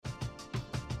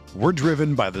We're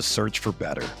driven by the search for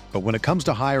better. But when it comes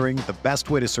to hiring, the best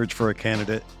way to search for a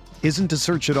candidate isn't to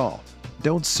search at all.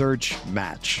 Don't search,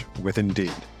 match with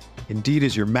Indeed. Indeed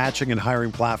is your matching and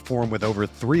hiring platform with over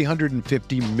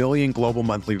 350 million global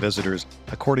monthly visitors,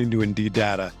 according to Indeed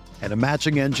data, and a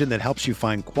matching engine that helps you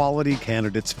find quality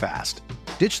candidates fast.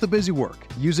 Ditch the busy work.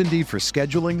 Use Indeed for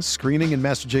scheduling, screening, and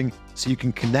messaging so you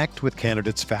can connect with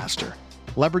candidates faster.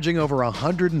 Leveraging over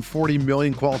 140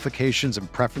 million qualifications and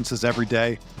preferences every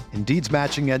day, Indeed's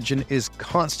matching engine is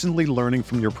constantly learning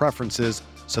from your preferences,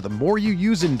 so the more you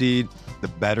use Indeed, the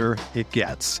better it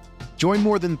gets. Join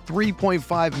more than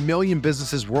 3.5 million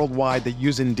businesses worldwide that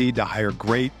use Indeed to hire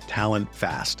great talent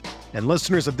fast. And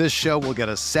listeners of this show will get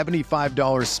a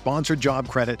 $75 sponsored job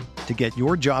credit to get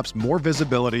your jobs more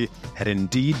visibility at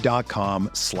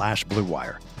Indeed.com/Blue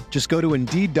Wire. Just go to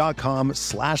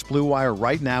Indeed.com/Blue Wire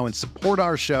right now and support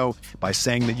our show by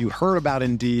saying that you heard about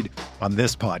Indeed on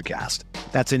this podcast.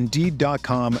 That's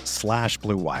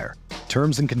Indeed.com/Blue Wire.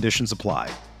 Terms and conditions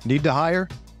apply. Need to hire?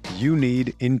 You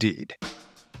need Indeed.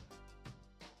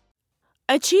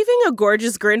 Achieving a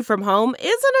gorgeous grin from home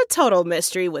isn't a total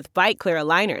mystery with Bite Clear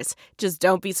aligners. Just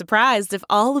don't be surprised if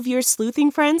all of your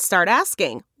sleuthing friends start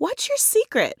asking, "What's your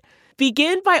secret?"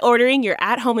 Begin by ordering your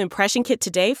at-home impression kit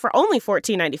today for only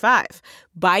 $14.95.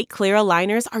 Bite Clear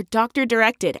aligners are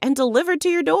doctor-directed and delivered to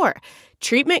your door.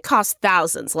 Treatment costs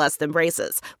thousands less than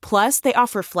braces. Plus, they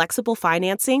offer flexible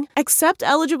financing, accept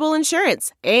eligible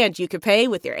insurance, and you can pay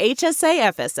with your HSA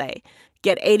FSA.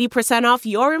 Get 80% off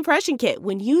your impression kit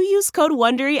when you use code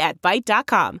WONDERY at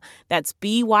Byte.com. That's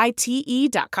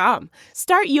BYTE.com.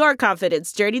 Start your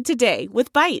confidence journey today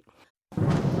with Byte.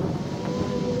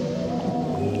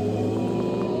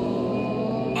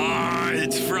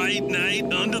 It's Fright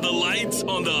Night under the lights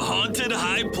on the haunted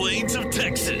high plains of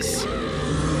Texas.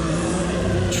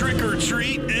 Trick or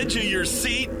treat, edge of your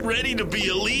seat, ready to be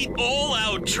elite,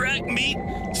 all-out track meet.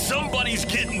 Somebody's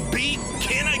getting beat.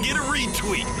 Can I get a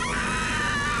retweet?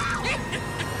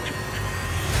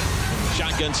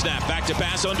 Shotgun snap, back to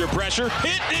pass under pressure.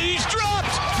 Hit, and he's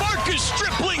dropped! Marcus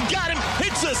Stripling got him.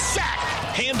 It's a sack.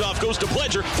 Handoff goes to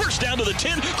Pledger. First down to the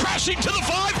 10, crashing to the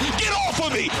 5. Get off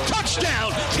of me!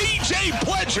 Touchdown, T.J.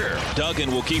 Pledger.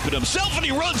 Duggan will keep it himself, and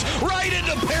he runs right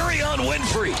into Perry on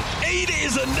Winfrey. 8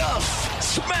 is enough.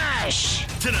 Smash!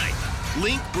 Tonight,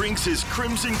 Link brings his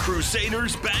Crimson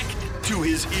Crusaders back to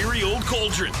his eerie old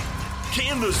cauldron.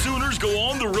 Can the Sooners go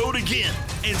on the road again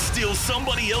and steal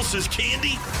somebody else's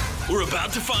candy? We're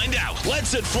about to find out.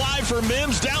 Lets it fly for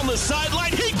Mims down the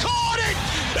sideline. He caught it!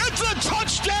 It's a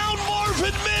touchdown,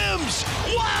 Marvin Mims!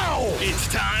 Wow! It's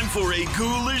time for a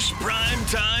ghoulish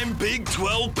primetime Big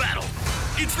 12 battle.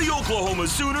 It's the Oklahoma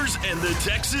Sooners and the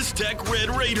Texas Tech Red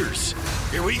Raiders.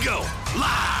 Here we go,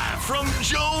 live from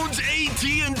Jones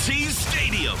AT&T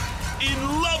Stadium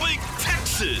in Lubbock,